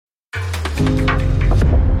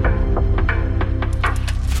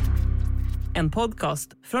en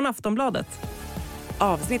podcast från Aftonbladet.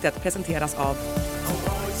 Avsnittet presenteras av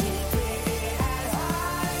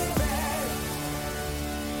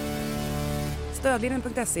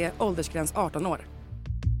Stödlinjen.se, åldersgräns 18 år.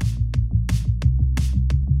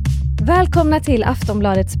 Välkomna till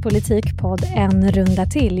Aftonbladets politikpodd En runda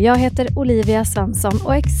till. Jag heter Olivia Svenson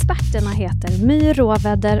och experterna heter My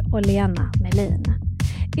Rohwedder och Lena Mellin.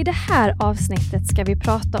 I det här avsnittet ska vi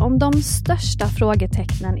prata om de största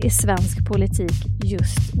frågetecknen i svensk politik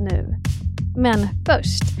just nu. Men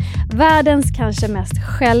först, världens kanske mest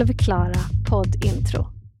självklara poddintro.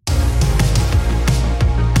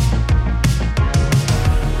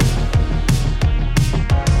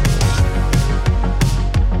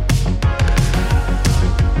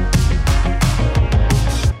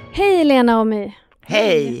 Hej Lena och My.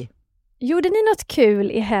 Hej! Gjorde ni något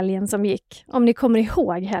kul i helgen som gick? Om ni kommer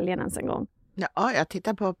ihåg helgen ens en gång. Ja, jag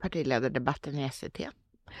tittar på partiledardebatten i SVT.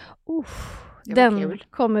 Den kul.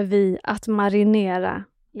 kommer vi att marinera,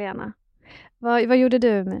 Lena. Vad gjorde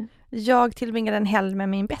du med? Jag tillbringade en helg med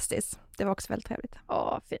min bästis. Det var också väldigt trevligt.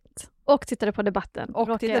 Fint. Och tittade på debatten.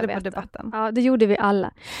 Ja, det gjorde vi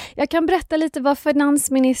alla. Jag kan berätta lite vad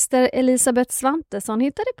finansminister Olivia Svenson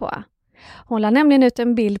hittade på. Hon la nämligen ut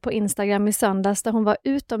en bild på Instagram i söndags där hon var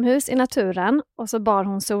utomhus i naturen och så bar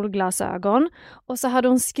hon solglasögon och så hade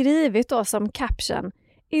hon skrivit då som caption: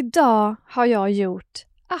 idag har jag gjort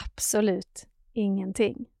absolut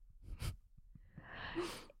ingenting.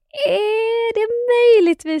 Är det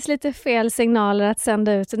möjligtvis lite fel signaler att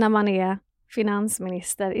sända ut när man är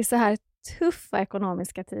finansminister i så här tuffa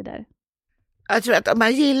ekonomiska tider? Jag tror att om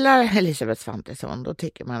man gillar Elisabeth Svantesson, då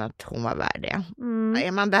tycker man att hon var värd det.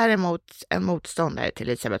 Är man däremot en motståndare till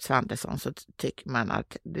Elisabeth Svantesson så tycker man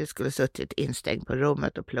att du skulle suttit instängd på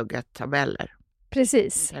rummet och pluggat tabeller.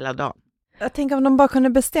 Precis. Hela dagen. Jag tänker om de bara kunde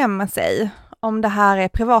bestämma sig om det här är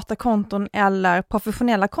privata konton eller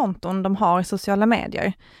professionella konton de har i sociala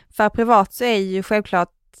medier. För privat så är ju självklart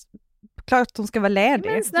att de ska vara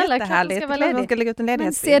lediga. Men snälla, klart de ska vara lediga.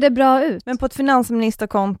 Men ser det bra ut? Men på ett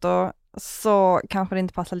finansministerkonto så kanske det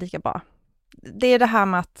inte passar lika bra. Det är det här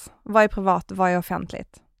med att vad är privat och vad är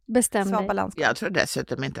offentligt. Bestäm dig. Jag tror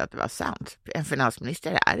dessutom inte att det var sant. En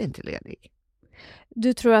finansminister är inte ledig.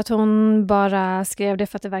 Du tror att hon bara skrev det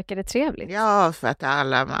för att det verkade trevligt? Ja, för att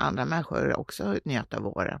alla andra människor också njöt av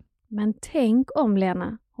våren. Men tänk om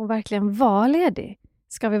Lena, hon verkligen var ledig.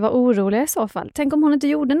 Ska vi vara oroliga i så fall? Tänk om hon inte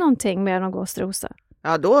gjorde någonting mer än att gå och strosa.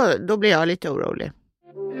 Ja, då blir jag lite orolig.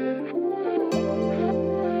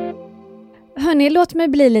 Hörrni, låt mig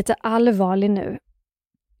bli lite allvarlig nu.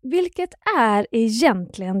 Vilket är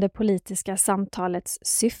egentligen det politiska samtalets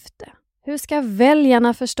syfte? Hur ska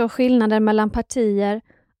väljarna förstå skillnader mellan partier,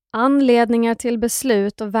 anledningar till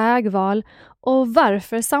beslut och vägval och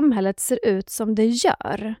varför samhället ser ut som det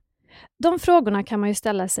gör? De frågorna kan man ju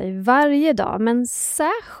ställa sig varje dag, men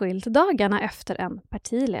särskilt dagarna efter en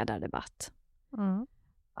partiledardebatt.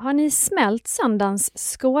 Har ni smält söndagens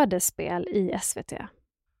skådespel i SVT?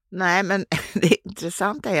 Nej, men det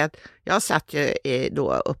intressanta är att jag satt ju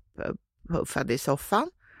då upppuffad i soffan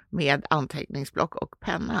med anteckningsblock och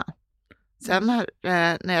penna. Sen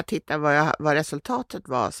när jag tittar vad resultatet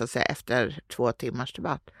var så att säga, efter 2 timmars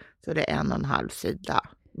debatt, så är det 1,5 sida.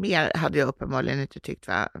 Mer hade jag uppenbarligen inte tyckt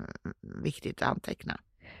var viktigt att anteckna.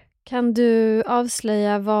 Kan du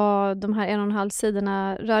avslöja vad de här 1,5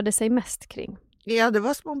 sidorna rörde sig mest kring? Ja, det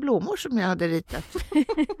var små blommor som jag hade ritat.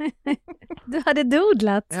 Du hade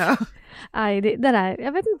dodlat? Ja. Aj, det där,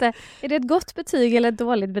 jag vet inte. Är det ett gott betyg eller ett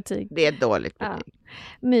dåligt betyg? Det är ett dåligt betyg.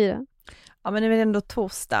 Ja. Myra? Ja, men det är väl ändå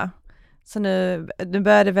torsdag. Så nu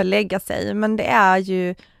börjar det väl lägga sig. Men det är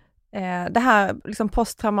ju det här liksom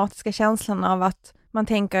posttraumatiska känslan av att man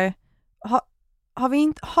tänker,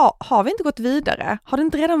 har vi inte gått vidare? Har det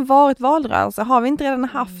inte redan varit valrörelse? Har vi inte redan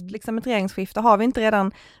haft liksom ett regeringsskifte? Har vi inte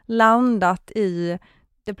redan landat i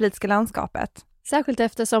det politiska landskapet? Särskilt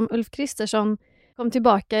eftersom Ulf Kristersson kom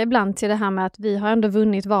tillbaka ibland till det här med att vi har ändå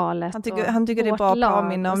vunnit valet. Han tycker det är bra att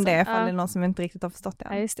påminna om det, för det är någon som inte riktigt har förstått det.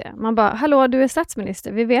 Ja, just det. Man bara, hallå, du är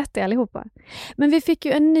statsminister, vi vet det allihopa. Men vi fick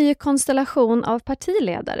ju en ny konstellation av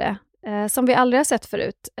partiledare som vi aldrig har sett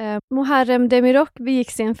förut. Muharrem Demirok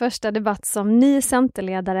begick sin första debatt som ny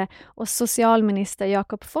centerledare och socialminister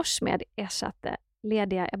Jakob Forssmed ersatte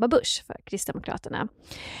lediga Ebba Busch för Kristdemokraterna.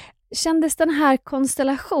 Kändes den här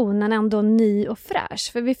konstellationen ändå ny och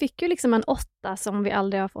fräsch? För vi fick ju liksom en 8 som vi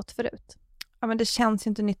aldrig har fått förut. Ja, men det känns ju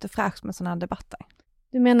inte nytt och fräscht med sådana här debatter.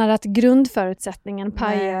 Du menar att grundförutsättningen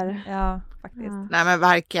pajar? Nej, ja, faktiskt. Ja. Nej, men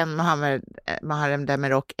varken Muharrem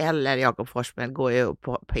Demirok eller Jakob Forssmed går ju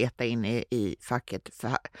att peta in i facket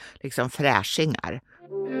för liksom fräschingar.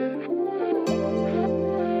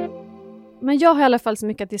 Men jag har i alla fall så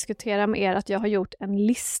mycket att diskutera med er att jag har gjort en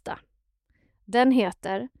lista. Den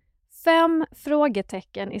heter 5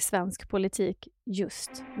 frågetecken i svensk politik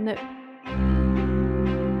just nu.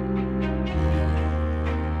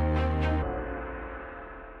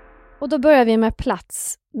 Och då börjar vi med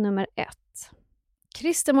plats nummer 1.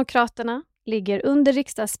 Kristdemokraterna ligger under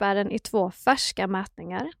riksdagsspärren i 2 färska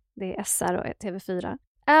mätningar. Det är SR och TV4.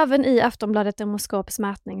 Även i Aftonbladet Demoskops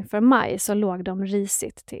mätning för maj så låg de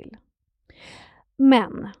risigt till.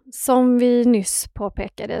 Men som vi nyss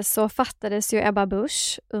påpekade så fattades ju Ebba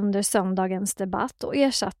Busch under söndagens debatt och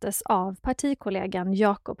ersattes av partikollegan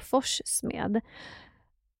Jakob Forssmed.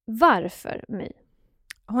 Varför, My?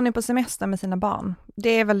 Hon är på semester med sina barn. Det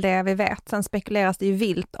är väl det vi vet. Sen spekuleras det ju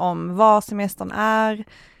vilt om vad semestern är,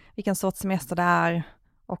 vilken sorts semester det är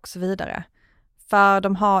och så vidare.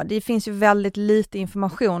 För det finns ju väldigt lite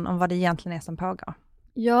information om vad det egentligen är som pågår.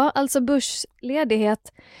 Ja, alltså Buschs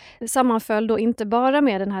ledighet sammanföll då inte bara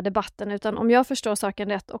med den här debatten utan om jag förstår saken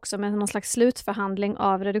rätt också med någon slags slutförhandling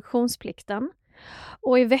av reduktionsplikten.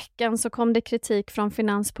 Och i veckan så kom det kritik från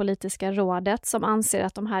Finanspolitiska rådet som anser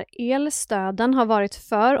att de här elstöden har varit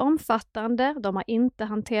för omfattande, de har inte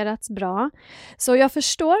hanterats bra. Så jag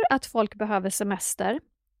förstår att folk behöver semester.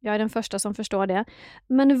 Jag är den första som förstår det.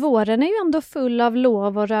 Men våren är ju ändå full av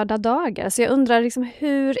lov och röda dagar. Så jag undrar liksom,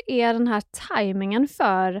 hur är den här tajmingen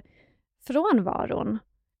för frånvaron?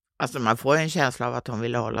 Alltså man får en känsla av att hon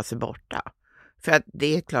ville hålla sig borta. För att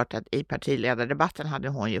det är klart att i partiledardebatten hade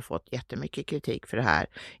hon ju fått jättemycket kritik för det här.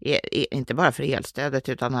 Inte bara för elstödet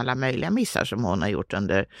utan alla möjliga missar som hon har gjort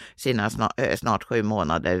under sina snart 7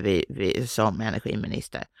 månader som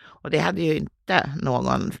energiminister. Och det hade ju inte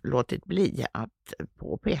någon låtit bli att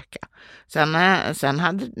påpeka. Sen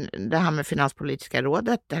hade det här med Finanspolitiska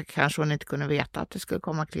rådet, där kanske hon inte kunde veta att det skulle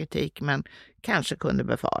komma kritik men kanske kunde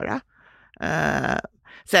befara.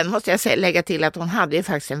 Sen måste jag lägga till att hon hade ju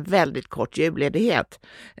faktiskt en väldigt kort julledighet.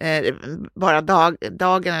 Bara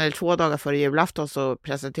dagen eller 2 dagar före julafton så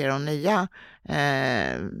presenterade hon nya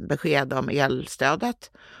besked om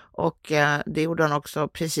elstödet. Och det gjorde hon också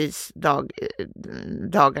precis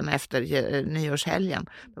dagen efter nyårshelgen.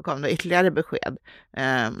 Då kom det ytterligare besked.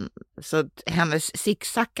 Så hennes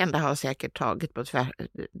zigzackande har säkert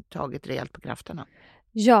tagit rejält på krafterna.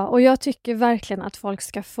 Ja, och jag tycker verkligen att folk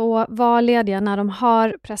ska få vara lediga när de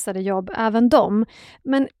har pressade jobb, även de.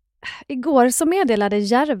 Men igår så meddelade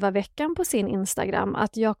Järvaveckan på sin Instagram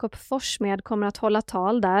att Jakob Forssmed kommer att hålla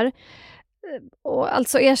tal där och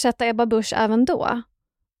alltså ersätta Ebba Busch även då.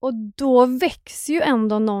 Och då växer ju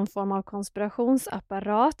ändå någon form av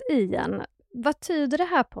konspirationsapparat igen. Vad tyder det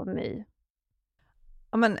här på mig?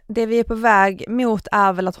 Ja, men det vi är på väg mot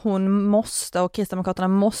är väl att hon måste och Kristdemokraterna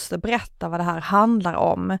måste berätta vad det här handlar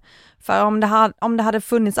om. För om det hade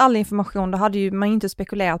funnits all information då hade ju man inte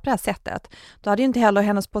spekulerat på det här sättet. Då hade ju inte heller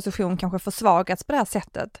hennes position kanske försvagats på det här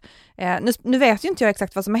sättet. Nu vet ju inte jag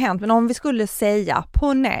exakt vad som har hänt, men om vi skulle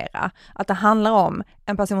ponera att det handlar om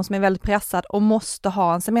en person som är väldigt pressad och måste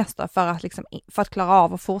ha en semester för att klara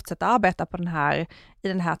av att fortsätta arbeta i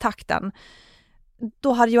den här takten.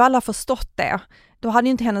 Då hade ju alla förstått det. Då hade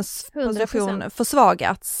ju inte hennes 100%. Position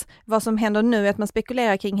försvagats. Vad som händer nu är att man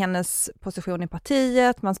spekulerar kring hennes position i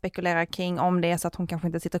partiet. Man spekulerar kring om det är så att hon kanske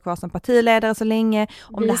inte sitter kvar som partiledare så länge.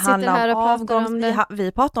 Om det handlar om avgång.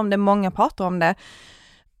 Vi pratar om det, många pratar om det.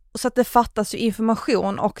 Så att det fattas ju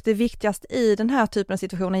information och det viktigaste i den här typen av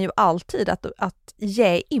situation är ju alltid att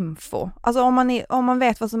ge info. Alltså om man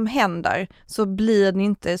vet vad som händer så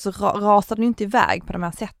rasar den inte iväg på de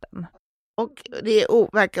här sätten. Och det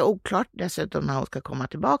verkar oklart dessutom när hon ska komma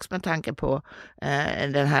tillbaka med tanke på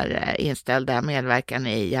den här inställda medverkan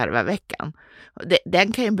i Järvaveckan.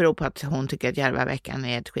 Den kan ju bero på att hon tycker att Järvaveckan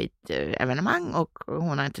är ett skitevenemang och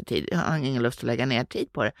hon har ingen lust att lägga ner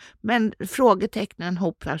tid på det. Men frågetecknen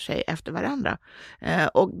hopar sig efter varandra.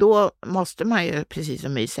 Och då måste man ju, precis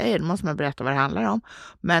som My säger, måste man berätta vad det handlar om.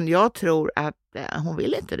 Men jag tror att hon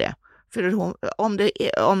vill inte det. För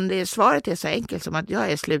om det svaret är så enkelt som att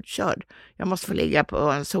jag är slutkörd, jag måste få ligga på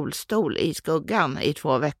en solstol i skuggan i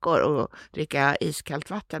 2 veckor och dricka iskallt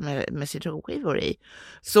vatten med citronskivor i,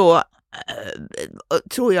 så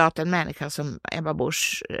tror jag att en människa som Ebba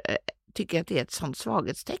Busch tycker att det är ett sånt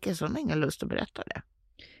svaghetstecken så hon har ingen lust att berätta det.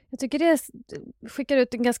 Jag tycker det skickar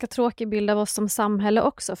ut en ganska tråkig bild av oss som samhälle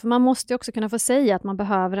också. För man måste ju också kunna få säga att man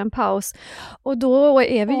behöver en paus. Och då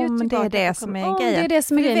är vi ju tillbaka. Det är det som är grejen. Det är det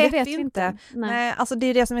som är grejen, det vet vi inte. Nej, alltså det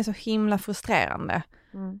är det som är så himla frustrerande.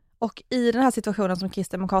 Och i den här situationen som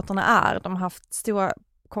Kristdemokraterna de har haft stora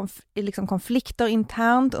liksom konflikter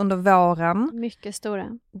internt under våren. Mycket stora.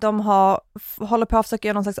 De håller på att försöka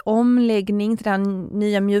göra någon slags omläggning till den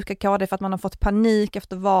nya mjuka KD för att man har fått panik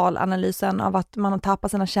efter valanalysen av att man har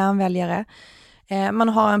tappat sina kärnväljare. Man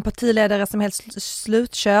har en partiledare som är helt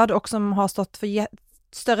slutkörd och som har stått för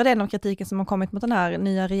större delen av kritiken som har kommit mot den här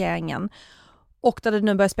nya regeringen. Och där det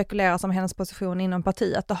nu börjar spekuleras om hennes position inom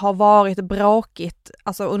partiet. Det har varit bråkigt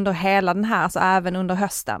alltså under hela den här, alltså även under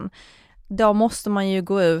hösten. Då måste man ju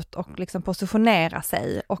gå ut och liksom positionera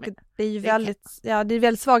sig. Och det är ju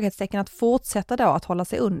väldigt svaghetstecken att fortsätta då att hålla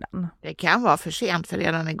sig undan. Det kan vara för sent, för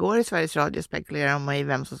redan igår i Sveriges Radio spekulerade om i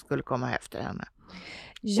vem som skulle komma efter henne.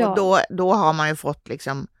 Ja. Och då har man ju fått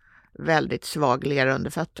liksom väldigt svag lera under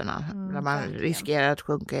fötterna. Där man riskerar att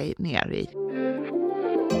sjunka ner i.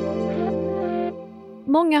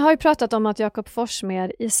 Många har ju pratat om att Jakob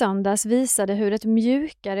Forssmed i söndags visade hur ett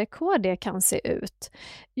mjukare KD kan se ut.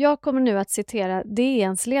 Jag kommer nu att citera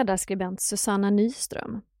DNs ledarskribent Susanna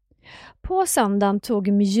Nyström. På söndagen tog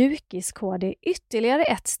mjukis-KD ytterligare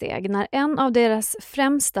ett steg när en av deras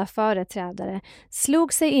främsta företrädare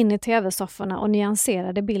slog sig in i tv-sofforna och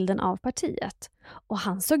nyanserade bilden av partiet. Och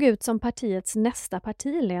han såg ut som partiets nästa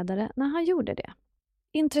partiledare när han gjorde det.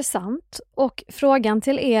 Intressant, och frågan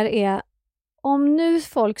till er är: om nu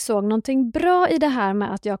folk såg någonting bra i det här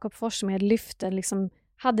med att Jakob Forssmed lyfte, liksom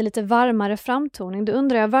hade lite varmare framtoning, då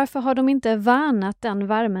undrar jag, varför har de inte värnat den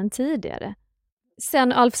värmen tidigare?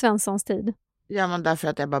 Sen Alf Svenssons tid. Ja, men därför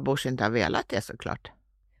att Ebba Busch inte har velat det, såklart.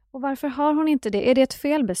 Och varför har hon inte det? Är det ett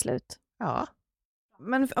felbeslut? Ja.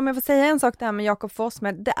 Men om jag får säga en sak där med Jakob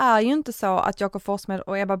Forssmed, det är ju inte så att Jakob Forssmed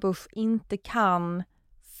och Ebba Busch inte kan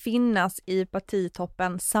finnas i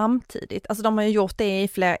partitoppen samtidigt. Alltså de har ju gjort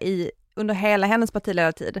det under hela hennes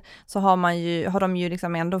partiledartid, så har de ju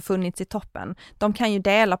liksom ändå funnits i toppen. De kan ju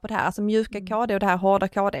dela på det här, alltså mjuka KD och det här hårda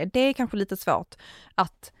KD. Det är kanske lite svårt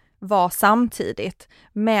att vara samtidigt,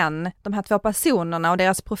 men de här två personerna och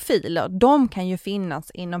deras profiler, de kan ju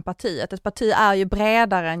finnas inom partiet. Ett parti är ju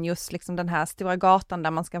bredare än just liksom den här stora gatan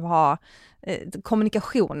där man ska ha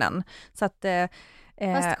kommunikationen. Så att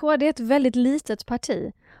fast KD är ett väldigt litet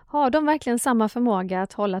parti. Har de verkligen samma förmåga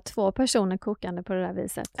att hålla två personer kokande på det där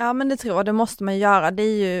viset? Ja, men det tror jag, det måste man göra. Det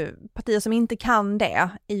är ju partier som inte kan det,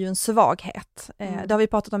 är ju en svaghet. Det har vi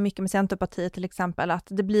pratat om mycket med Centerpartiet till exempel, att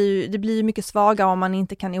det blir mycket svagare om man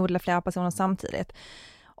inte kan odla flera personer samtidigt.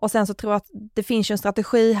 Och sen så tror jag att det finns ju en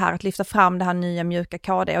strategi här att lyfta fram det här nya mjuka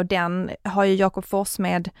KD, och den har ju Jakob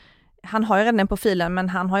Forssmed, han har ju redan den profilen, men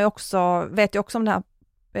han har ju också, vet ju också om den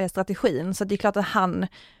här strategin, så det är klart att han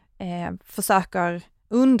försöker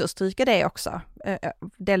understryka det också,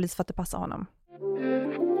 delvis för att det passar honom.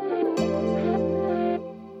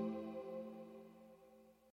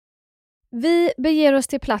 Vi beger oss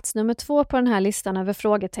till plats nummer 2 på den här listan över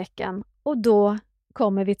frågetecken, och då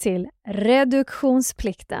kommer vi till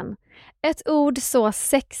reduktionsplikten. Ett ord så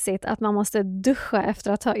sexigt att man måste duscha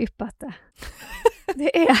efter att ha yppat det.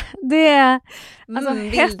 Det är alltså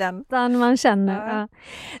hettan man känner. Ja.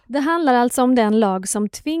 Det handlar alltså om den lag som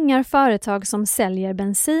tvingar företag som säljer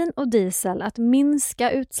bensin och diesel att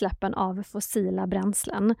minska utsläppen av fossila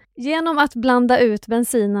bränslen genom att blanda ut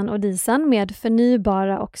bensinen och dieseln med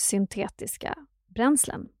förnybara och syntetiska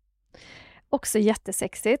bränslen. Också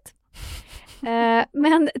jättesexigt.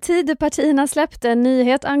 Men Tidöpartierna släppte en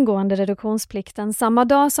nyhet angående reduktionsplikten samma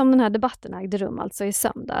dag som den här debatten ägde rum, alltså i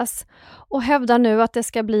söndags, och hävdar nu att det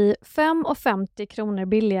ska bli 5,50 kronor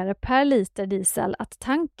billigare per liter diesel att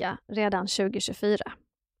tanka redan 2024.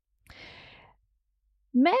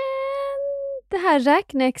 Men det här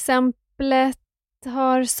räkneexemplet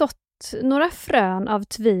har sått några frön av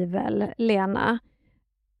tvivel, Lena.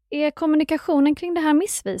 Är kommunikationen kring det här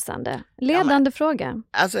missvisande? Ledande fråga.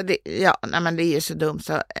 Alltså det är ju så dumt.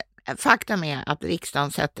 Så, faktum är att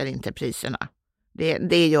riksdagen sätter inte priserna.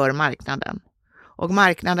 Det gör marknaden. Och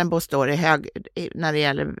marknaden består när det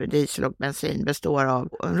gäller diesel och bensin består av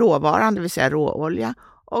råvaran, det vill säga råolja.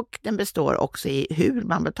 Och den består också i hur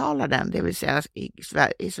man betalar den, det vill säga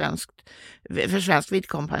för svenskt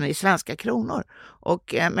vidkommande i svenska kronor.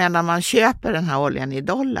 Och medan man köper den här oljan i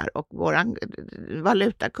dollar och vår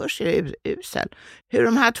valutakurs är usel. Hur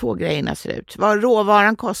de här två grejerna ser ut, vad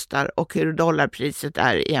råvaran kostar och hur dollarpriset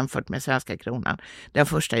är jämfört med svenska kronan den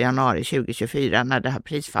 1 januari 2024 när det här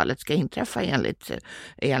prisfallet ska inträffa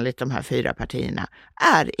enligt de här 4 partierna,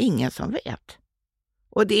 är ingen som vet.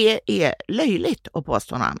 Och det är löjligt att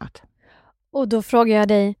påstå något annat. Och då frågar jag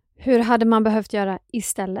dig, hur hade man behövt göra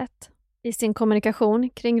istället i sin kommunikation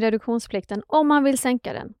kring reduktionsplikten om man vill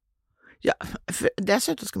sänka den? Ja,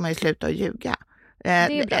 dessutom ska man ju sluta att ljuga. Det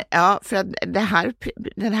är bra. Ja, för att det här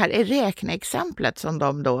är räkneexemplet som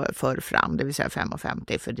de då för fram, det vill säga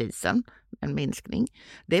 5,50 för dieseln, en minskning.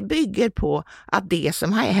 Det bygger på att det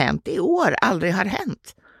som har hänt i år aldrig har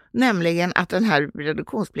hänt. Nämligen att den här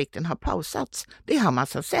reduktionsplikten har pausats. Det har man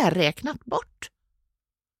så att säga räknat bort.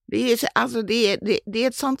 Det är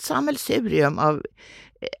ett sånt sammelsurium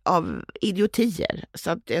av idiotier.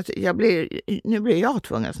 Så att nu blir jag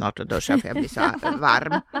tvungen snart att duscha för jag blir så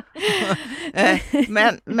varm.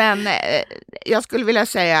 men jag skulle vilja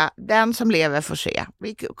säga, den som lever får se.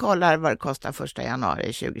 Vi kollar vad det kostar 1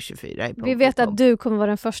 januari 2024. Vi vet att du kommer vara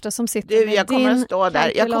den första som sitter med jag kommer din att stå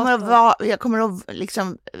där. Jag kommer att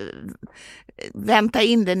liksom vänta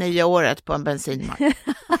in det nya året på en bensinmack.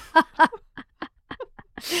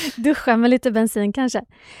 Duscha med lite bensin kanske.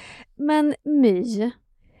 Men My...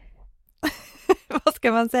 Vad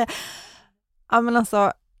ska man säga? Ja, men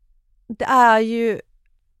alltså, det är ju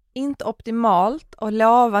inte optimalt att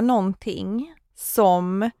lova någonting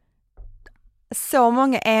som så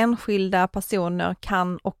många enskilda personer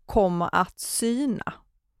kan och kommer att syna.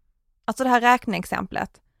 Alltså det här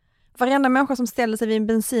räkneexemplet. Varenda människa som ställer sig vid en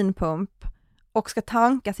bensinpump och ska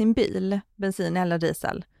tanka sin bil, bensin eller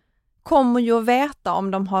diesel, kommer ju att veta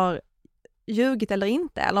om de har ljugit eller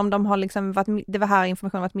inte, eller om de har liksom det var här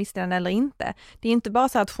informationen varit missledande eller inte. Det är inte bara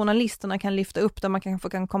så att journalisterna kan lyfta upp det och man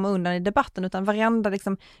kan komma undan i debatten, utan varenda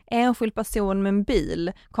liksom enskild person med en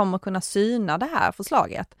bil kommer kunna syna det här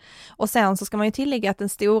förslaget. Och sen så ska man ju tillägga att den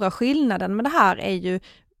stora skillnaden med det här är ju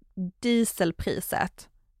dieselpriset.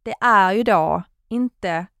 Det är ju då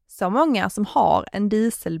inte så många som har en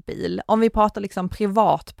dieselbil, om vi pratar liksom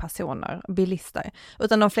privatpersoner, bilister,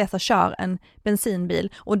 utan de flesta kör en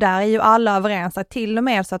bensinbil, och där är ju alla överens, att till och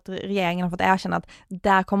med så att regeringen har fått erkänna att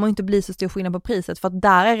där kommer inte bli så stor skillnad på priset, för att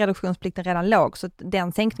där är reduktionsplikten redan låg, så att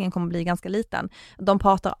den sänkningen kommer bli ganska liten. De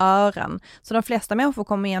pratar ören, så de flesta människor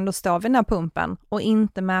kommer ändå stå vid den här pumpen och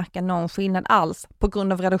inte märka någon skillnad alls på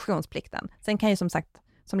grund av reduktionsplikten. Sen kan ju som sagt,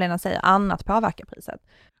 som Lena säger, annat påverka priset.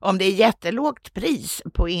 Om det är jättelågt pris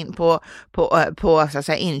på så att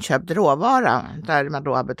säga, inköpt råvara, där man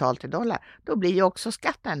då har betalt i dollar, då blir ju också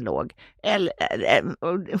skatten låg.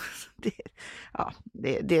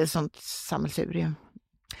 Det är sånt sammelsurium.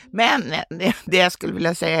 Men det jag skulle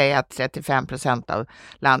vilja säga är att 35% av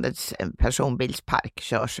landets personbilspark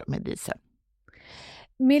körs med diesel.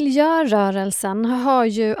 Miljörörelsen har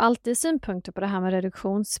ju alltid synpunkter på det här med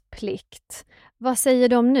reduktionsplikt. Vad säger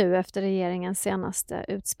de nu efter regeringens senaste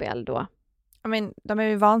utspel då? De är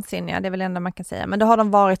ju vansinniga, det är väl det enda man kan säga. Men det har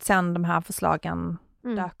de varit sedan de här förslagen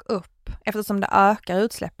dök upp. Eftersom det ökar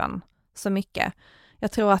utsläppen så mycket.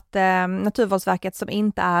 Jag tror att Naturvårdsverket, som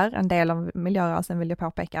inte är en del av miljörörelsen, vill jag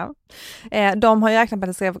påpeka, de har ju räknat på att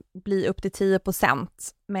det ska bli upp till 10%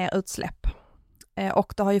 mer utsläpp.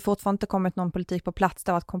 Och det har ju fortfarande inte kommit någon politik på plats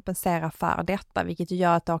då att kompensera för detta, vilket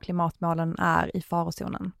gör att då klimatmålen är i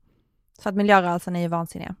farozonen. Så att miljörörelsen är ju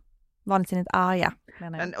vansinnigt arga.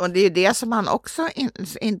 Och det är ju det som man också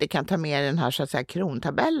inte kan ta med i den här så att säga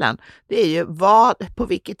krontabellen. Det är ju på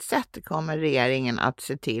vilket sätt kommer regeringen att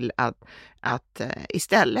se till att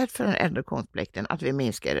istället för reduktionsplikten att vi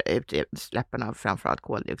minskar utsläppen av framförallt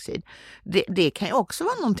koldioxid. Det kan ju också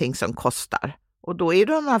vara någonting som kostar. Och då är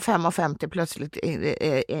de här 5,50 plötsligt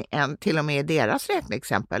till och med deras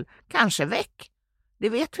räkneexempel kanske väck. Det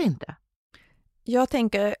vet vi inte. Jag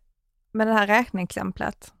tänker med det här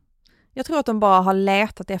räkneexemplet, jag tror att de bara har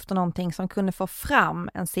letat efter någonting som kunde få fram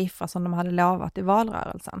en siffra som de hade lovat i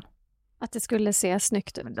valrörelsen. Att det skulle se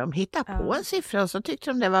snyggt ut. Men de hittar på en siffra och så tyckte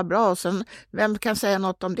de det var bra. Och sen, vem kan säga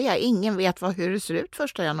något om det? Ingen vet hur det ser ut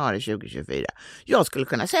 1 januari 2024. Jag skulle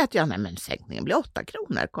kunna säga att sänkningen blir 8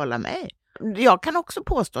 kronor, kolla mig. Jag kan också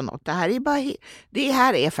påstå något. Det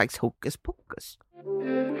här är faktiskt hokus pokus.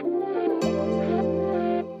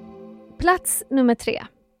 Plats nummer 3.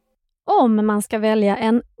 Om man ska välja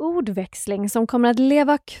en ordväxling som kommer att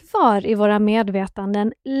leva kvar i våra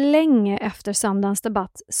medvetanden länge efter söndagens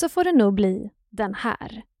debatt, så får det nog bli den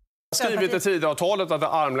här. Jag har skrivit i Tidöavtalet att det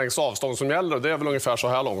är armlängds avstånd som gäller. Det är väl ungefär så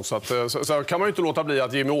här långt. Så kan man ju inte låta bli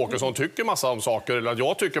att Jimmy Åkesson tycker massa om saker, eller att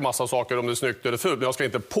jag tycker massa saker om det är snyggt eller fult. Men jag ska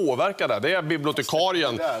inte påverka det. Det är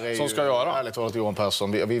bibliotekarien som ska göra. Ärligt talat, Johan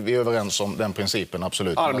Persson, vi är överens om den principen,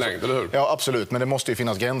 absolut. Armlängd, eller hur? Ja, absolut. Men det måste ju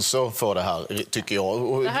finnas gränser för det här, tycker jag.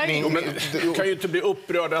 Du kan ju inte bli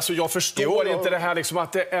upprörd. Alltså, jag förstår inte det här liksom,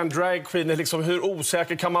 att det är en dragqueen. Liksom, hur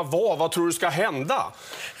osäker kan man vara? Vad tror du ska hända?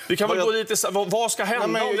 Vi kan väl gå lite... Vad ska hända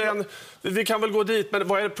om det är men vi kan väl gå dit. Men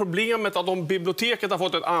vad är problemet att om biblioteket har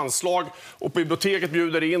fått ett anslag och biblioteket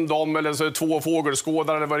bjuder in dem eller så är det 2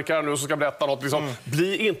 fågelskådare eller vad det kan nu som ska berätta något. Liksom,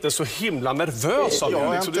 bli inte så himla nervös av det.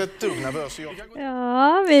 Jag är inte ett dugg nervös.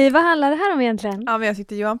 Ja, vad handlar det här om egentligen? Ja, men jag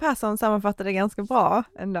tyckte Johan Persson sammanfattade det ganska bra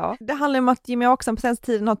ändå. Det handlar om att Jimmy Åkesson på senaste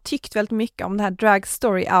tiden har tyckt väldigt mycket om det här drag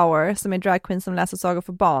story hour som är drag queen som läser sagor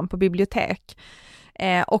för barn på bibliotek.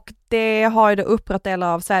 Och det har ju då upprört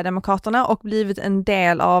delar av Sverigedemokraterna och blivit en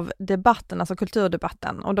del av debatten, alltså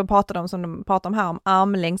kulturdebatten. Och då pratar de som de pratar om här om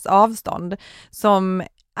armlängds avstånd, som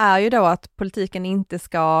är ju då att politiken inte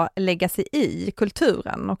ska lägga sig i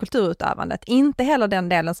kulturen och kulturutövandet. Inte heller den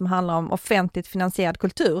delen som handlar om offentligt finansierad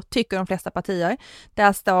kultur, tycker de flesta partier.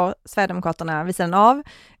 Där står Sverigedemokraterna vid sidan av.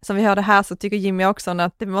 Som vi hörde här så tycker Jimmy också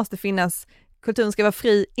att det måste finnas, kulturen ska vara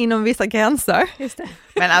fri inom vissa gränser. Just det.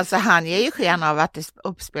 Men alltså han ger ju sken av att det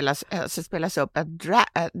spelas upp ett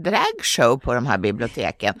dragshow på de här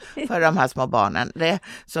biblioteken för de här små barnen. Det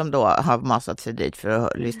som då har massat sig dit för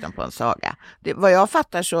att lyssna på en saga. Vad jag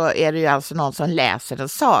fattar så är det ju alltså någon som läser en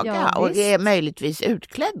saga och det är möjligtvis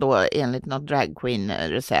utklädd då enligt något drag queen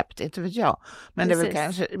recept, inte vet jag. Men det är väl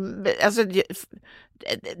kanske, alltså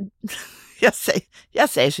jag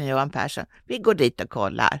säger som Johan Persson, vi går dit och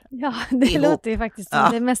kollar. Ja, det låter ju faktiskt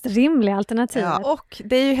som det mest rimliga alternativet. Ja, och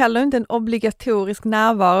det är ju heller inte en obligatorisk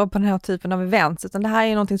närvaro på den här typen av events, utan det här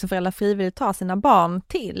är någonting som föräldrar frivilligt tar sina barn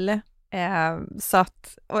till. Så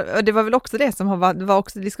att, och det var väl också det som var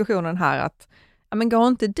också diskussionen här, att ja, men gå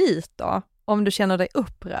inte dit då om du känner dig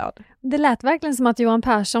upprörd. Det lät verkligen som att Johan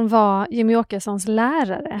Persson var Jimmy Åkessons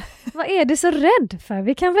lärare. Vad är du så rädd för?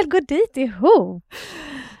 Vi kan väl gå dit ihop?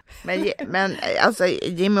 Men alltså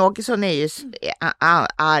Jimmy Åkesson är ju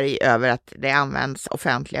arg över att det används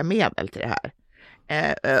offentliga medel till det här.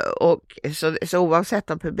 Och så oavsett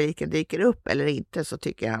om publiken dyker upp eller inte så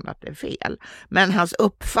tycker han att det är fel. Men hans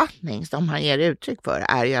uppfattning som han ger uttryck för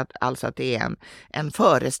är ju att det är en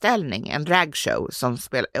föreställning, en dragshow som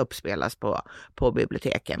uppspelas på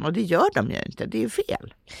biblioteken. Och det gör de ju inte, det är ju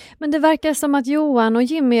fel. Men det verkar som att Johan och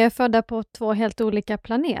Jimmy är födda på 2 helt olika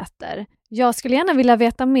planeter. Jag skulle gärna vilja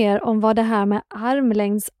veta mer om vad det här med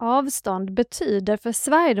armlängds avstånd betyder för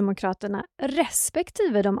Sverigedemokraterna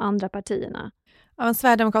respektive de andra partierna. Ja, men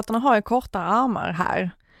Sverigedemokraterna har ju kortare armar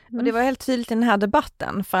här. Och det var helt tydligt i den här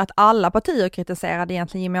debatten, för att alla partier kritiserade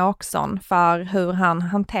egentligen Jimmy Åkesson för hur han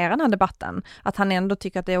hanterar den här debatten. Att han ändå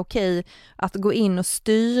tycker att det är okej att gå in och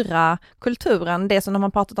styra kulturen. Det som de har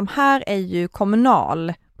pratat om här är ju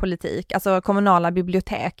kommunal politik, alltså kommunala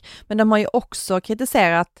bibliotek. Men de har ju också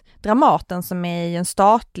kritiserat Dramaten som är en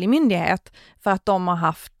statlig myndighet för att de har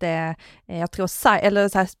haft, jag tror, eller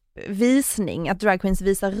så här, visning, att drag queens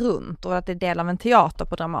visar runt och att det är del av en teater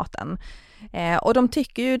på Dramaten. Och de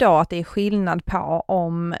tycker ju då att det är skillnad på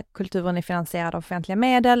om kulturen är finansierad av offentliga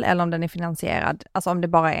medel eller om den är finansierad, alltså om det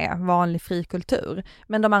bara är vanlig fri kultur.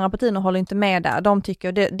 Men de andra partierna håller inte med där. De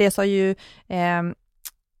tycker, det sa ju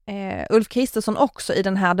Ulf Kristersson också i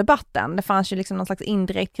den här debatten. Det fanns ju liksom någon slags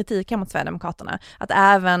indirekt kritik här mot Sverigedemokraterna. Att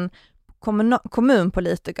även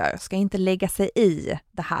kommunpolitiker ska inte lägga sig i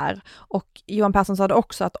det här. Och Johan Persson sa det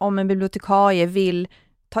också, att om en bibliotekarie vill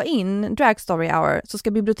ta in drag story hour så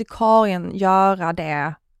ska bibliotekarien göra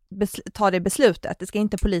det, ta det beslutet. Det ska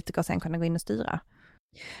inte politiker sen kunna gå in och styra.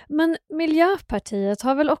 Men Miljöpartiet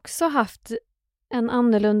har väl också haft en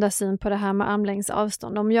annorlunda syn på det här med armlängds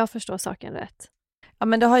avstånd, om jag förstår saken rätt? Ja,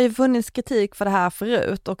 men det har ju funnits kritik för det här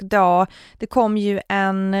förut, och då det kom ju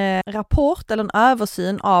en rapport eller en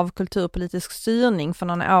översyn av kulturpolitisk styrning för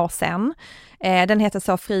några år sedan. Den heter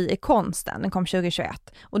Så fri i konsten, den kom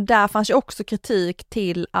 2021. Och där fanns ju också kritik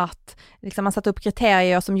till att liksom, man satte upp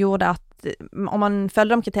kriterier som gjorde att om man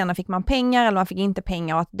följde de kriterierna fick man pengar eller man fick inte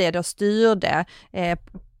pengar, och att det då styrde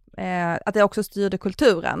att det också styrde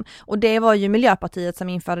kulturen. Och det var ju Miljöpartiet som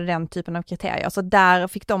införde den typen av kriterier. Så där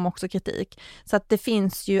fick de också kritik. Så att det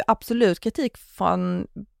finns ju absolut kritik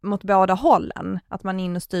mot båda hållen. Att man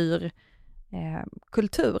in och styr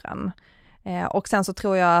kulturen. Och sen så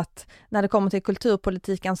tror jag att när det kommer till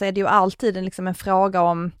kulturpolitiken så är det ju alltid en fråga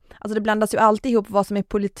om, alltså det blandas ju alltid ihop vad som är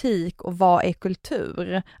politik och vad är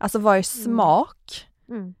kultur. Alltså vad är smak?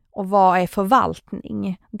 Och vad är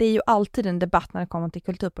förvaltning? Det är ju alltid en debatt när det kommer till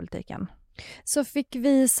kulturpolitiken. Så fick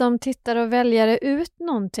vi som tittare och väljare ut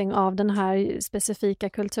någonting av den här specifika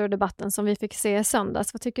kulturdebatten som vi fick se i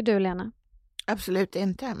söndags? Vad tycker du, Lena? Absolut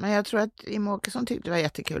inte. Men jag tror att Jimmie Åkesson tyckte det var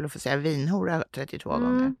jättekul att få säga vinhora 32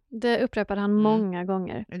 gånger. Det upprepade han många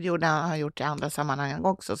gånger. Det gjorde han har gjort i andra sammanhang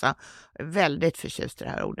också. Så väldigt förtjust i det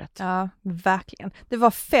här ordet. Ja, verkligen. Det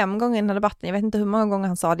var 5 gånger i den här debatten. Jag vet inte hur många gånger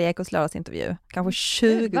han sa det i Ekots lördagsintervju. Kanske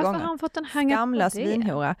 20 gånger. Varför har han fått en hänga Skamlös på det?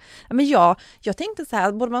 vinhora. Ja, men jag tänkte så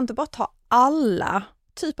här, borde man inte bara ta alla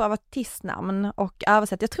typer av artistnamn och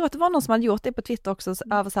översätta. Jag tror att det var någon som hade gjort det på Twitter också,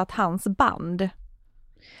 översatt hans band.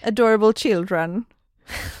 Adorable Children.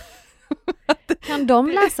 Kan de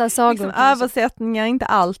läsa sagor? Liksom översättningar inte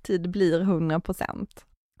alltid blir 100%.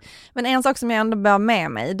 Men en sak som jag ändå bär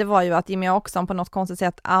med mig, det var ju att Jimmie Åkesson på något konstigt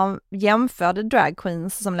sätt jämförde drag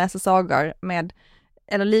queens som läser sagor med,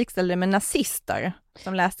 eller likställde med nazister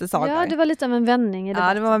som läste sagor. Ja, det var lite av en vändning i debatten.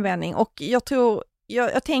 Ja, det var en vändning. Och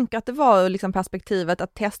jag tänker att det var liksom perspektivet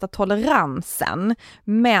att testa toleransen,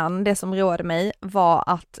 men det som rådde mig var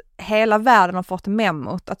att hela världen har fått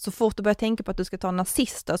memot att så fort du börjar tänka på att du ska ta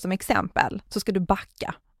nazister som exempel så ska du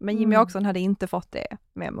backa. Men Jimmie Åkesson hade inte fått det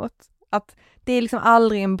memot. Att det är liksom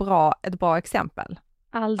aldrig ett bra exempel.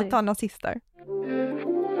 Aldrig. Att ta nazister.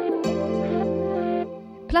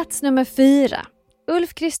 Plats nummer 4.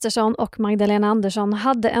 Ulf Kristersson och Magdalena Andersson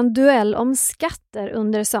hade en duell om skatter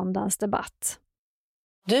under söndagens debatt.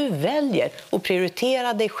 Du väljer att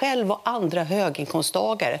prioritera dig själv och andra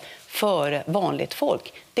höginkomsttagare före vanligt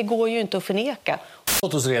folk. Det går ju inte att förneka.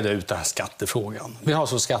 Låt oss reda ut den här skattefrågan. Vi har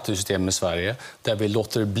så skattesystem i Sverige där vi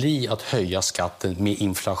låter bli att höja skatten med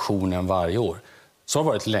inflationen varje år. Så har det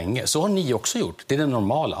varit länge. Så har ni också gjort. Det är det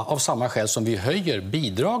normala. Av samma skäl som vi höjer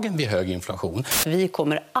bidragen vid hög inflation. Vi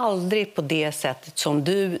kommer aldrig på det sättet som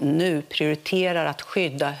du nu prioriterar att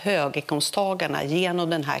skydda höginkomsttagarna genom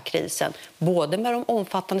den här krisen. Både med de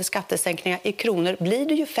omfattande skattesänkningar i kronor blir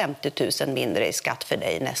det ju 50 000 mindre i skatt för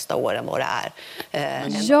dig nästa år än vad det är.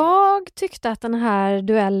 Jag tyckte att den här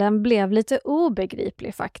duellen blev lite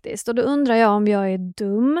obegriplig faktiskt. Och då undrar jag om jag är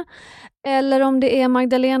dum eller om det är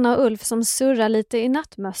Magdalena och Ulf som surrar lite i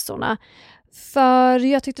nattmössorna. För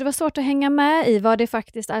jag tyckte det var svårt att hänga med i vad det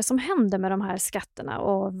faktiskt är som händer med de här skatterna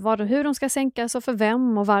och hur de ska sänkas och för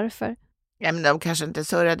vem och varför. Ja, men de kanske inte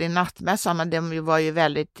surrade i nattmässan, men de var ju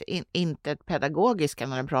väldigt inte pedagogiska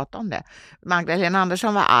när de pratade om det. Magdalena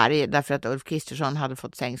Andersson var arg därför att Ulf Kristersson hade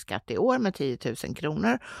fått sänkt skatt i år med 10 000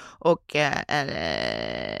 kronor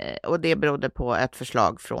och det berodde på ett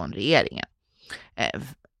förslag från regeringen.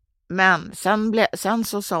 Men sen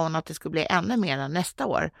så sa hon att det skulle bli ännu mer än nästa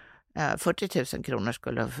år. 40 000 kronor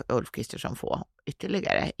skulle Ulf Kristersson få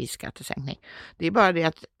ytterligare i skattesänkning. Det är bara det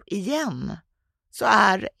att igen så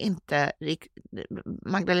är inte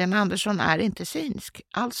Magdalena Andersson är inte synsk.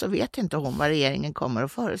 Alltså vet inte hon vad regeringen kommer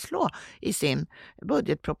att föreslå i sin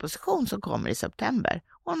budgetproposition som kommer i september.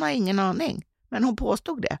 Hon har ingen aning, men hon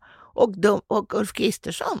påstod det. Och Ulf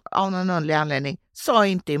Kristersson av någon underlig anledning sa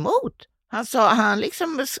inte emot. Han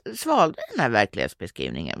liksom svalde den här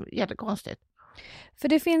verklighetsbeskrivningen. Jättekonstigt. För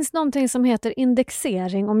det finns någonting som heter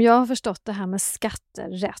indexering, om jag har förstått det här med skatter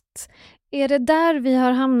rätt. Är det där vi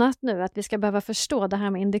har hamnat nu, att vi ska behöva förstå det här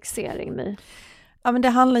med indexering, My? Ja, men det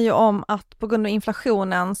handlar ju om att på grund av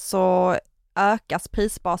inflationen så ökas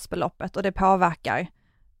prisbasbeloppet och det påverkar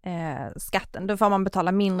skatten. Då får man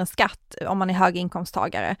betala mindre skatt om man är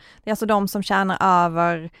höginkomsttagare. Det är alltså de som tjänar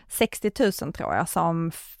över 60 000 tror jag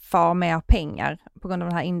som får mer pengar på grund av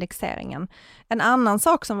den här indexeringen. En annan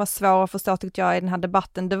sak som var svår att förstå tyckte jag i den här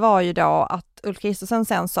debatten, det var ju då att Ulf Kristersson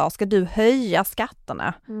sen sa, ska du höja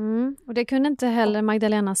skatterna? Och det kunde inte heller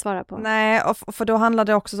Magdalena svara på. Nej, och för då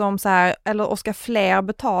handlade det också om så här, och ska fler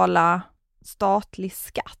betala statlig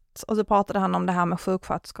skatt? Och så pratade han om det här med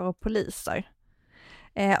sjuksköterskor och poliser.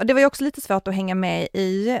 Och det var ju också lite svårt att hänga med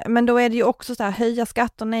i, men då är det ju också så här, höja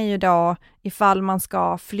skatterna är ju då ifall man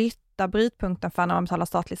ska flytta brytpunkten för när man betalar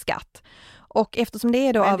statlig skatt. Och eftersom det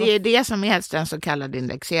är då... Men det är det som är den så kallade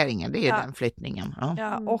indexeringen, det är ju den flyttningen.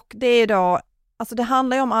 Ja, och det är då... Alltså det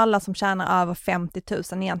handlar ju om alla som tjänar över 50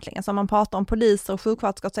 000 egentligen. Så om man pratar om poliser och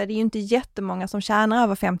sjuksköterskor så är det ju inte jättemånga som tjänar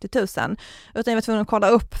över 50 000. Utan jag var tvungen att kolla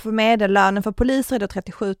upp för medellönen för poliser är det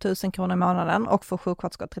 37 000 kronor i månaden och för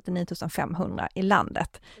sjuksköterskor 39 500 i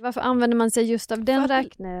landet. Varför använder man sig just av den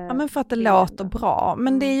räkne? Ja, men för att det låter bra.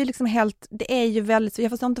 Men det är ju liksom det är ju väldigt,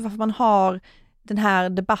 jag förstår inte varför man har den här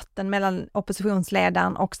debatten mellan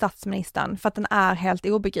oppositionsledaren och statsministern, för att den är helt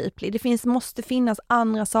obegriplig. Det måste finnas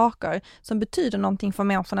andra saker som betyder någonting för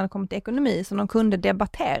människor när det kommer till ekonomi som de kunde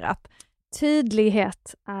debatterat.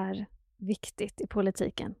 Tydlighet är viktigt i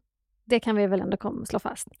politiken. Det kan vi väl ändå slå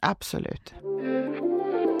fast. Absolut.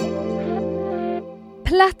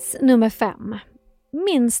 Plats nummer 5.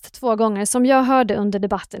 Minst 2 gånger som jag hörde under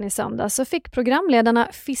debatten i söndag så fick programledarna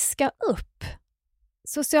fiska upp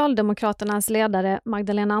Socialdemokraternas ledare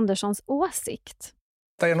Magdalena Anderssons åsikt.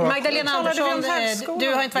 Magdalena Andersson,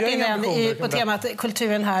 du har inte varit inne än på temat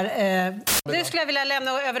kulturen här. Nu skulle jag vilja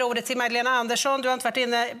lämna över ordet till Magdalena Andersson. Du har inte varit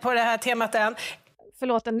inne på det här temat än.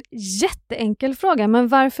 Förlåt, en jätteenkel fråga, men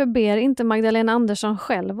varför ber inte Magdalena Andersson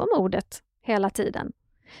själv om ordet hela tiden?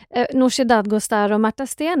 Nooshi Dadgostar och Märta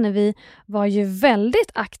Stenevi var ju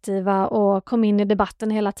väldigt aktiva och kom in i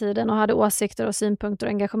debatten hela tiden och hade åsikter och synpunkter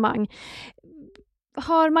och engagemang.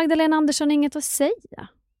 Har Magdalena Andersson inget att säga?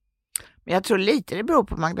 Jag tror lite det beror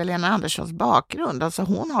på Magdalena Anderssons bakgrund. Alltså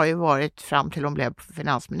hon har ju varit fram till hon blev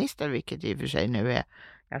finansminister, vilket i och för sig nu är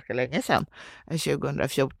ganska länge sedan,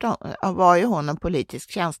 2014, var ju hon en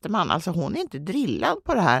politisk tjänsteman. Alltså hon är inte drillad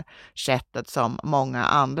på det här sättet som många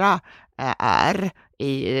andra är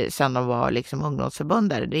sen de var liksom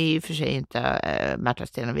ungdomsförbundare. Det är ju för sig inte Märta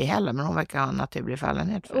Stenevi heller, men hon verkar ha en naturlig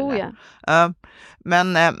fallenhet för det. Ja.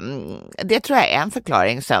 Men det tror jag är en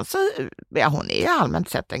förklaring. Sen så, hon är ju allmänt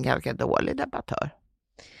sett en ganska dålig debattör.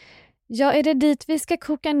 Ja, är det dit vi ska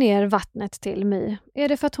koka ner vattnet till, My? Är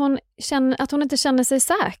det för att hon inte känner sig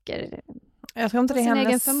säker? Jag tror inte det är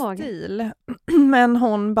hennes stil. Men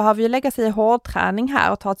hon behöver ju lägga sig i hårdträning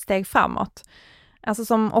här och ta ett steg framåt. Alltså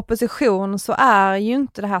som opposition så är ju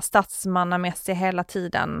inte det här statsmannamässiga hela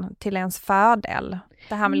tiden till ens fördel.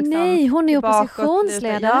 Det här med liksom nej, hon är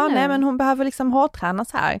oppositionsledare nu. Nej, men hon behöver liksom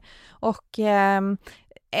hårdtränas här. Och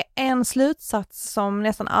en slutsats som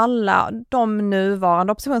nästan alla de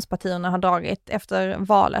nuvarande oppositionspartierna har dragit efter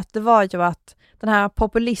valet, det var ju att den här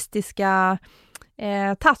populistiska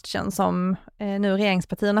touchen som nu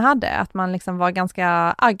regeringspartierna hade, att man liksom var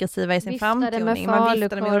ganska aggressiva i sin framtoning, man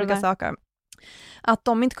viftade med olika saker. Att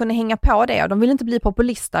de inte kunde hänga på det och de ville inte bli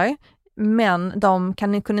populister, men de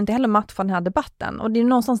kunde inte heller matcha den här debatten. Och det är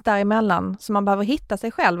någonstans däremellan som man behöver hitta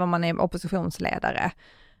sig själv om man är oppositionsledare.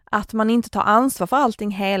 Att man inte tar ansvar för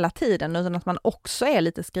allting hela tiden utan att man också är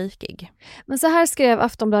lite skrikig. Men så här skrev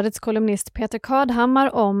Aftonbladets kolumnist Peter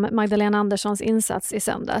Kadhammar om Magdalena Anderssons insats i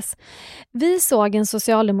söndags. Vi såg en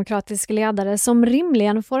socialdemokratisk ledare som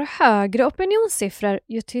rimligen får högre opinionssiffror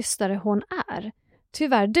ju tystare hon är.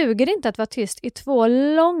 Tyvärr duger det inte att vara tyst i 2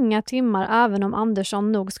 långa timmar även om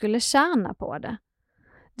Andersson nog skulle tjäna på det.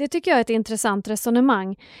 Det tycker jag är ett intressant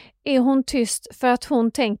resonemang. Är hon tyst för att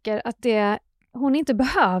hon tänker att hon inte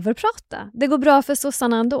behöver prata? Det går bra för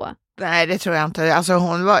sossarna ändå. Nej, det tror jag inte. Alltså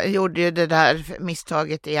gjorde ju det där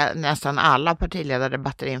misstaget i nästan alla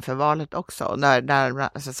partiledardebatter inför valet också.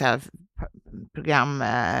 Där så att säga,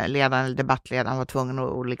 programledaren eller debattledaren var tvungen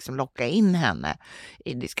att liksom locka in henne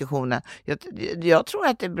i diskussionen. Jag tror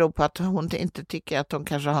att det beror på att hon inte tycker att hon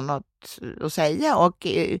kanske har något att säga, och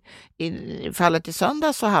i fallet i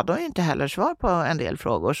söndag så hade hon inte heller svar på en del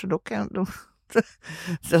frågor, så då kan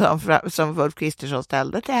som Ulf Kristersson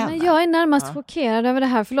ställde till henne. Men jag är närmast chockerad över det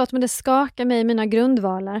här. Förlåt, men det skakar mig i mina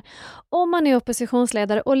grundvalar. Om man är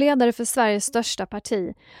oppositionsledare och ledare för Sveriges största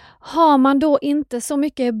parti, har man då inte så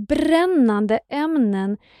mycket brännande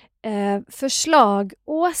ämnen, förslag,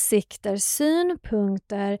 åsikter,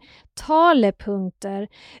 synpunkter, talepunkter?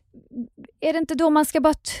 Är det inte då man ska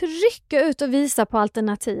bara trycka ut och visa på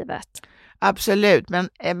alternativet? Absolut, men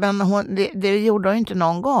det gjorde hon inte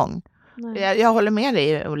någon gång. Jag håller med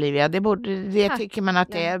dig, Olivia. Det tycker man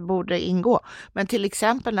att det borde ingå. Men till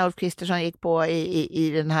exempel när Ulf Kristersson gick på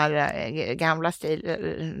i den här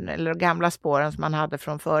gamla spåren som man hade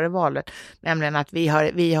från före valet, nämligen att vi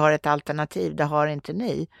har ett alternativ, det har inte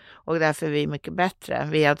ni. Och därför är vi mycket bättre.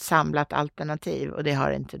 Vi har ett samlat alternativ och det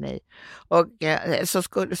har inte ni. Och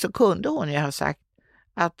så kunde hon ju ha sagt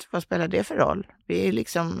att vad spelar det för roll? Vi är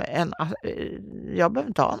liksom jag behöver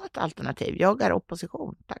inte ha något alternativ. Jag är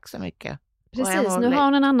opposition. Tack så mycket. Precis, nu har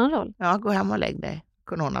hon en annan roll. Ja, gå hem och lägg dig,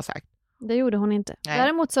 kunde hon ha sagt. Det gjorde hon inte. Nej.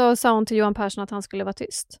 Däremot så sa hon till Johan Persson att han skulle vara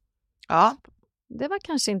tyst. Ja. Det var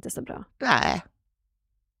kanske inte så bra. Nej.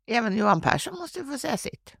 Även Johan Persson måste få säga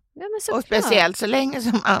sitt. Ja, men och speciellt så länge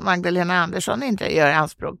som Magdalena Andersson inte gör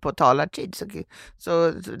anspråk på talartid så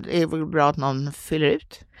är det väl bra att någon fyller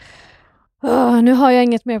ut. Nu har jag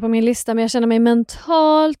inget mer på min lista, men jag känner mig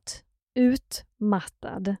mentalt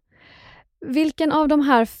utmattad. Vilken av de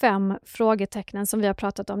här 5 frågetecknen som vi har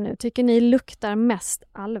pratat om nu tycker ni luktar mest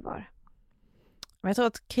allvar? Jag tror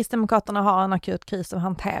att Kristdemokraterna har en akut kris att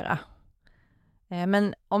hantera.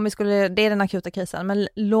 Men det är den akuta krisen, men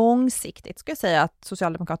långsiktigt ska jag säga att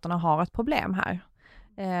Socialdemokraterna har ett problem här.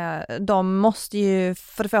 De måste ju,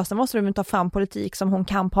 för det första måste de ta fram politik som hon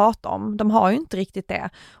kan prata om. De har ju inte riktigt det.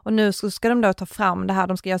 Och nu ska de då ta fram det här,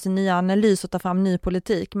 de ska göra sin nya analys och ta fram ny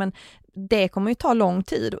politik. Men det kommer ju ta lång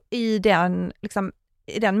tid. I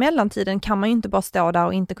den mellantiden kan man ju inte bara stå där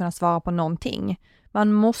och inte kunna svara på någonting.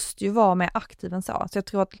 Man måste ju vara mer aktiv än så. Så jag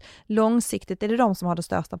tror att långsiktigt är det de som har det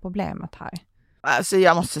största problemet här. Alltså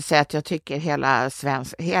jag måste säga att jag tycker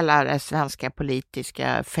hela det svenska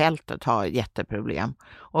politiska fältet har jätteproblem.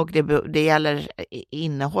 Och det gäller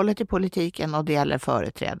innehållet i politiken och det gäller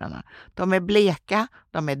företrädarna. De är bleka,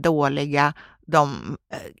 de är dåliga, de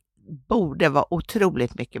borde vara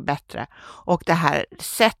otroligt mycket bättre. Och det här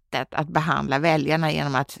sättet att behandla väljarna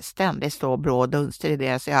genom att ständigt stå blå dunster i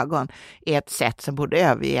deras ögon är ett sätt som borde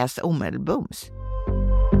överges omedelbums.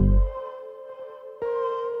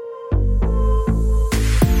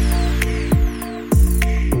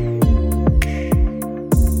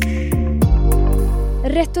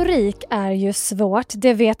 Retorik är ju svårt,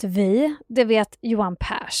 det vet vi, det vet Johan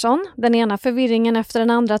Persson. Den ena förvirringen efter den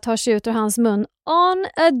andra tar sig ut ur hans mun on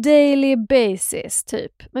a daily basis,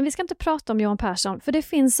 typ. Men vi ska inte prata om Johan Persson, för det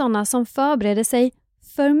finns sådana som förbereder sig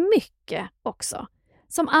för mycket också.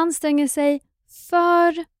 Som anstränger sig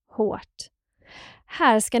för hårt.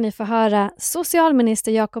 Här ska ni få höra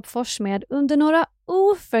socialminister Jakob Forssmed under några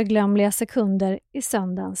oförglömliga sekunder i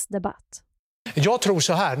söndagens debatt. Jag tror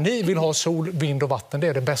så här, ni vill ha sol, vind och vatten, det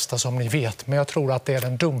är det bästa som ni vet. Men jag tror att det är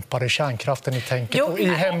den dumpade kärnkraften ni tänker på i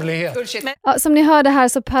hemlighet. Ja, som ni hörde här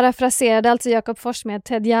så parafraserade alltså Jakob Forssmed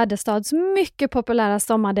Ted Gärdestads mycket populära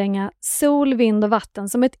sommardänga Sol, vind och vatten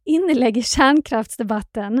som ett inlägg i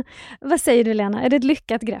kärnkraftsdebatten. Vad säger du, Lena? Är det ett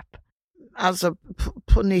lyckat grepp? Alltså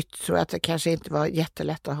på nytt tror jag att det kanske inte var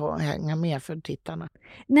jättelätt att hänga med för tittarna.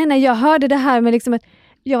 Nej, jag hörde det här med liksom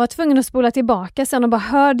jag var tvungen att spola tillbaka sen och bara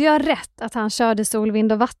hörde jag rätt att han körde sol,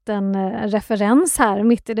 vind och vatten-referens här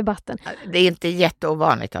mitt i debatten. Det är inte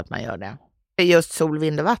jätteovanligt att man gör det. Just sol,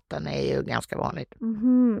 vind och vatten är ju ganska vanligt.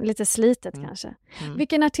 Lite slitet kanske.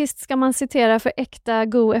 Vilken artist ska man citera för äkta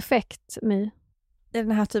god effekt, My? I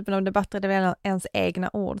den här typen av debatter är det väl ens egna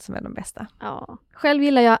ord som är de bästa. Ja. Själv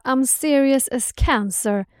gillar jag I'm serious as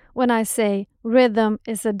cancer when I say rhythm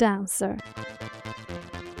is a dancer.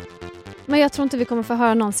 Men jag tror inte vi kommer få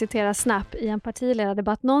höra någon citera Snap i en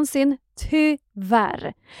partiledardebatt någonsin.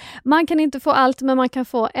 Tyvärr. Man kan inte få allt, men man kan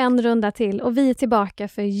få en runda till. Och vi är tillbaka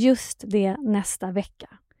för just det nästa vecka.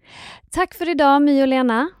 Tack för idag, My och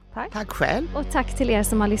Lena. Tack själv. Och tack till er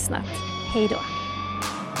som har lyssnat. Hej då.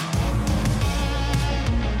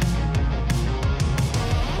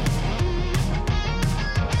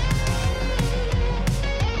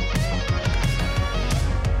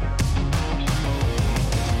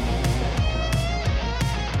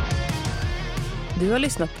 Du har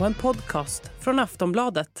lyssnat på en podcast från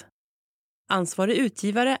Aftonbladet. Ansvarig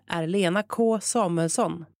utgivare är Lena K.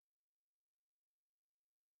 Samuelsson.